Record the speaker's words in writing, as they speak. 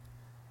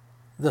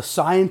the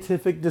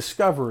scientific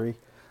discovery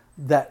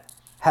that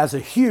has a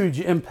huge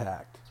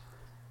impact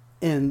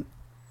in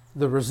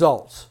the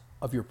results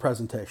of your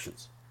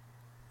presentations.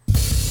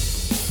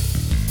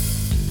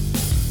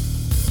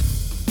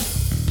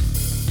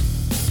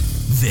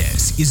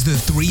 This is the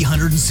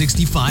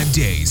 365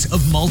 Days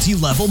of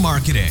Multi-Level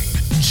Marketing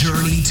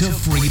Journey to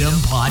Freedom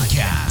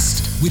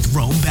podcast with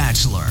Rome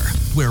Batchelor,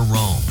 where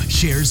Rome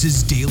shares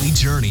his daily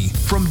journey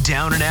from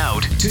down and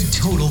out to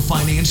total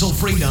financial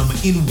freedom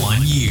in 1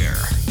 year,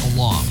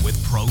 along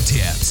with pro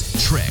tips,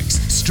 tricks,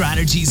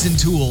 strategies, and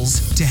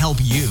tools to help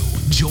you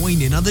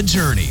join in on the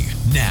journey.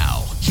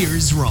 Now,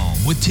 here's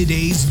Rome with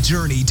today's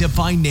Journey to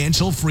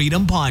Financial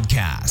Freedom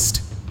podcast.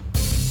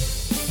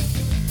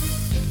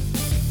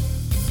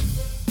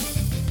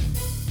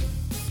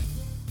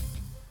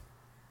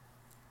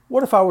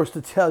 What if I was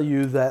to tell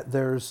you that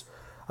there's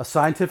a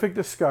scientific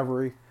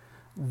discovery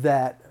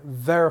that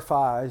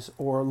verifies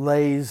or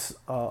lays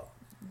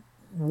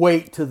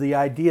weight to the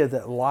idea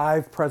that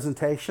live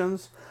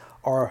presentations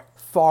are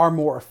far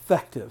more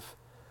effective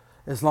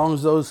as long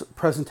as those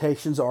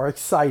presentations are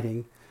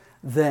exciting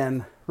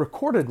than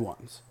recorded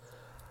ones?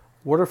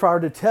 What if I were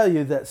to tell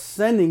you that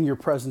sending your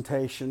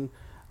presentation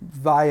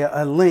via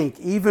a link,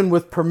 even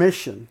with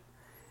permission,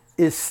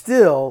 is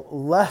still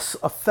less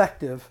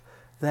effective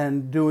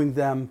than doing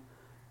them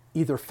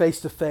either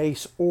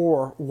face-to-face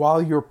or while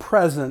you're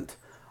present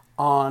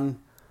on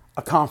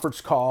a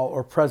conference call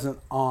or present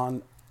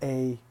on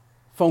a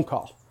phone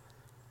call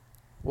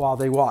while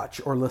they watch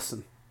or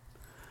listen?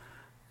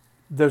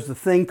 There's a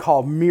thing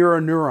called mirror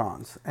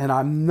neurons, and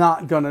I'm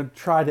not going to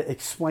try to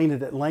explain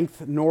it at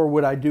length, nor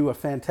would I do a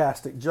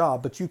fantastic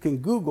job, but you can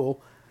Google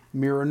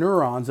mirror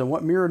neurons. And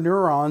what mirror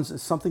neurons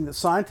is something that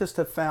scientists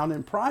have found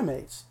in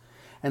primates,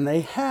 and they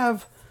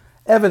have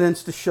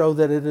evidence to show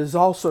that it is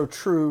also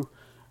true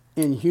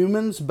in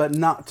humans, but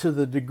not to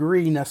the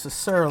degree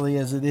necessarily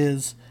as it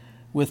is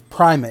with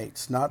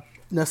primates. Not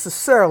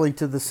necessarily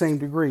to the same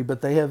degree,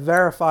 but they have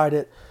verified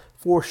it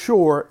for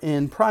sure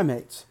in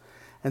primates.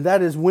 And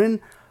that is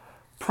when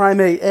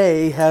primate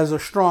A has a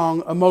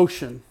strong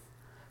emotion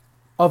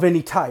of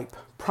any type,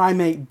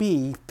 primate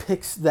B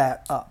picks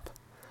that up,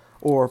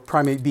 or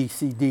primate B,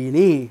 C, D, and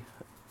E.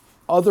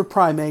 Other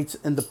primates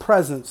in the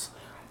presence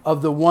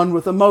of the one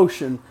with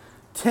emotion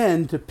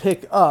tend to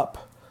pick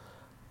up,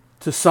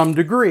 to some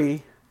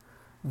degree,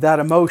 that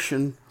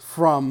emotion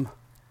from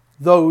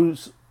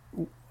those,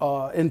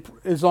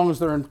 as long as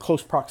they're in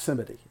close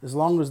proximity, as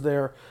long as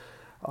they're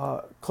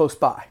close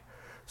by.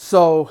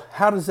 So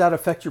how does that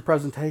affect your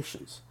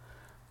presentations?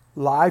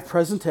 Live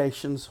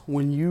presentations,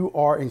 when you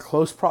are in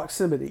close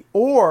proximity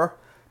or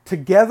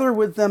together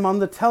with them on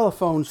the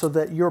telephone so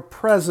that your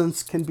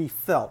presence can be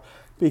felt.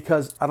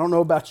 Because I don't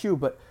know about you,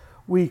 but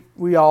we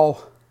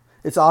all,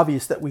 it's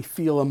obvious that we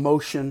feel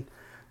emotion,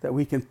 that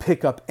we can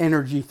pick up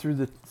energy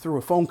through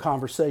a phone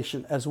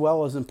conversation as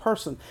well as in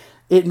person.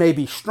 It may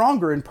be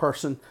stronger in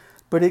person,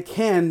 but it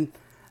can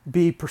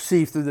be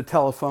perceived through the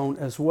telephone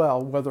as well,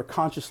 whether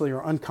consciously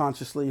or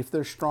unconsciously. If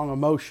there's strong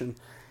emotion,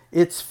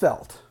 it's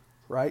felt,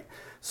 right?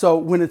 So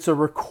when it's a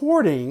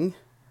recording,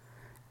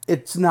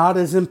 it's not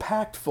as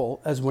impactful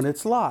as when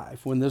it's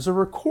live. When there's a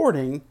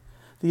recording,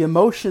 the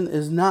emotion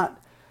is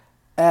not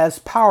as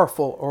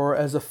powerful or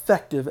as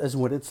effective as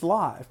when it's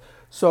live.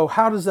 So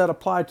how does that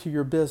apply to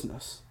your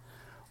business?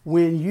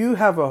 When you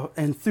have an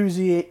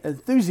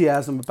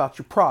enthusiasm about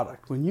your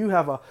product, when you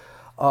have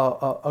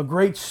a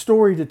great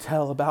story to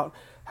tell about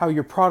how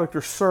your product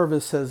or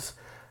service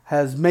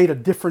has made a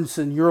difference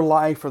in your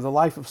life or the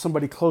life of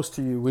somebody close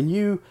to you, when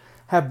you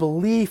have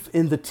belief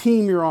in the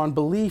team you're on,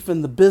 belief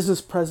in the business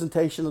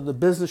presentation or the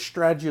business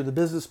strategy or the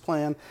business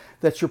plan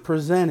that you're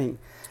presenting,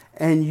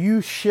 and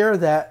you share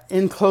that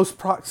in close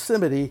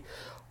proximity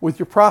with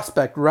your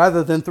prospect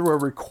rather than through a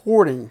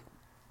recording,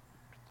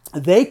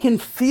 they can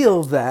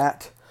feel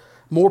that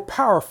more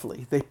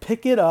powerfully. They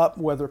pick it up,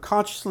 whether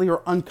consciously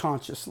or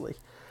unconsciously.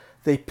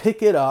 They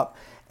pick it up,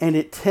 and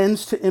it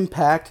tends to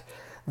impact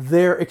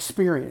their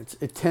experience.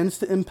 It tends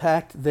to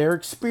impact their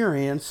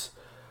experience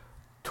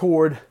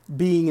toward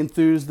being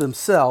enthused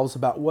themselves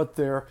about what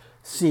they're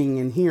seeing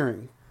and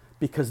hearing,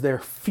 because they're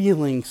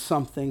feeling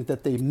something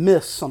that they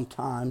miss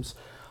sometimes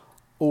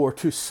or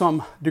to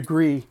some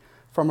degree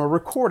from a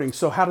recording.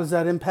 So how does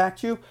that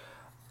impact you?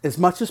 As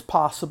much as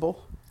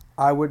possible,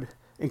 I would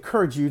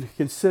encourage you to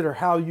consider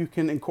how you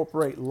can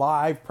incorporate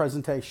live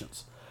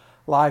presentations.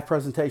 Live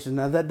presentations.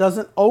 Now that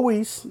doesn't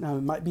always, now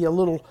it might be a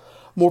little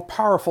more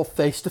powerful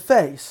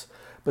face-to-face,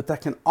 but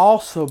that can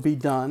also be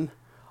done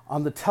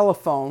on the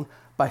telephone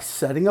by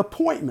setting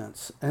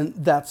appointments. And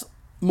that's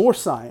more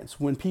science.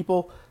 When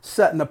people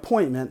set an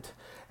appointment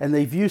and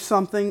they view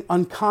something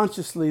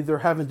unconsciously, they're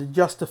having to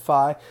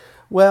justify,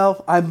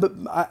 well,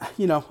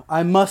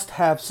 I must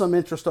have some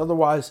interest,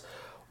 otherwise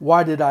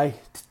why did I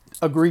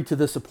agree to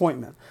this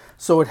appointment?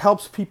 So it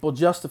helps people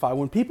justify.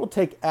 When people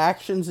take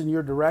actions in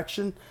your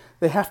direction,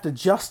 they have to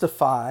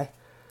justify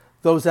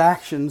those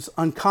actions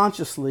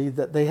unconsciously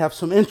that they have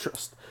some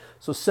interest.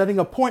 So setting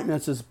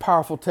appointments is a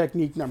powerful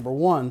technique, number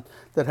one,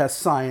 that has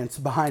science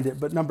behind it.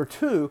 But number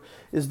two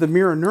is the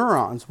mirror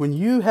neurons. When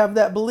you have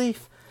that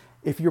belief,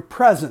 if you're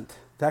present,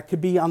 that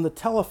could be on the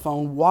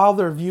telephone while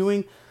they're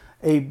viewing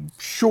a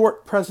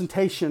short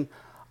presentation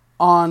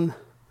on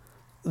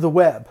the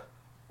web,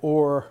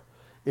 or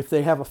if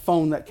they have a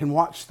phone that can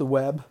watch the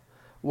web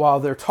while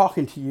they're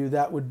talking to you,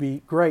 that would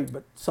be great.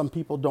 But some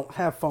people don't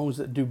have phones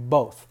that do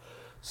both.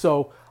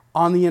 So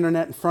on the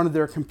internet in front of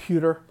their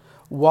computer,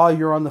 while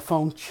you're on the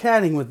phone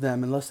chatting with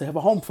them, unless they have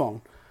a home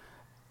phone,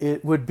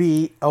 it would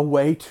be a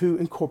way to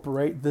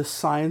incorporate this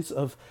science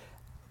of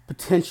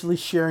potentially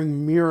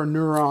sharing mirror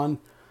neuron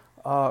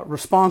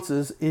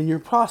responses in your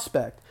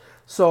prospect.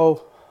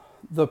 So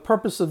the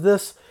purpose of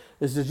this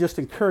is to just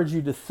encourage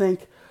you to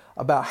think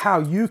about how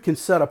you can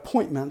set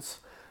appointments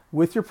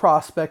with your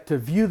prospect to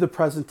view the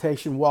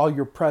presentation while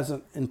you're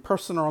present in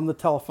person or on the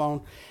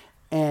telephone,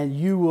 and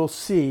you will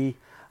see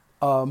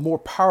a more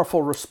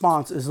powerful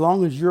response as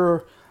long as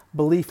your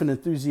belief and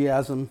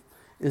enthusiasm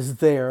is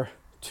there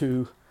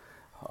to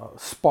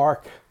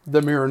spark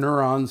the mirror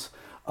neurons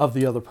of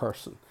the other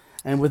person.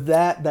 And with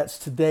that, that's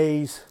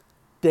today's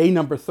day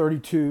number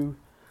 32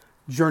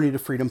 Journey to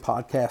Freedom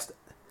podcast,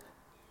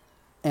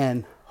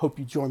 and hope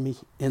you join me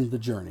in the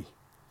journey.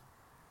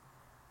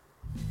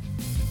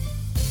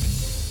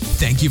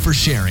 Thank you for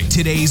sharing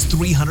today's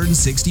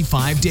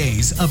 365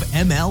 Days of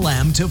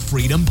MLM to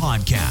Freedom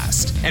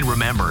podcast. And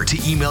remember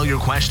to email your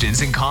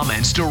questions and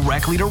comments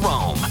directly to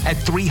Rome at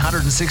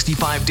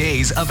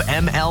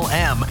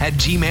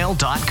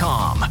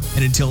 365daysofmlm@gmail.com.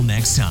 And until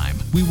next time,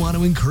 we want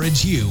to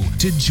encourage you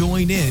to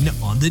join in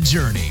on the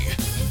journey.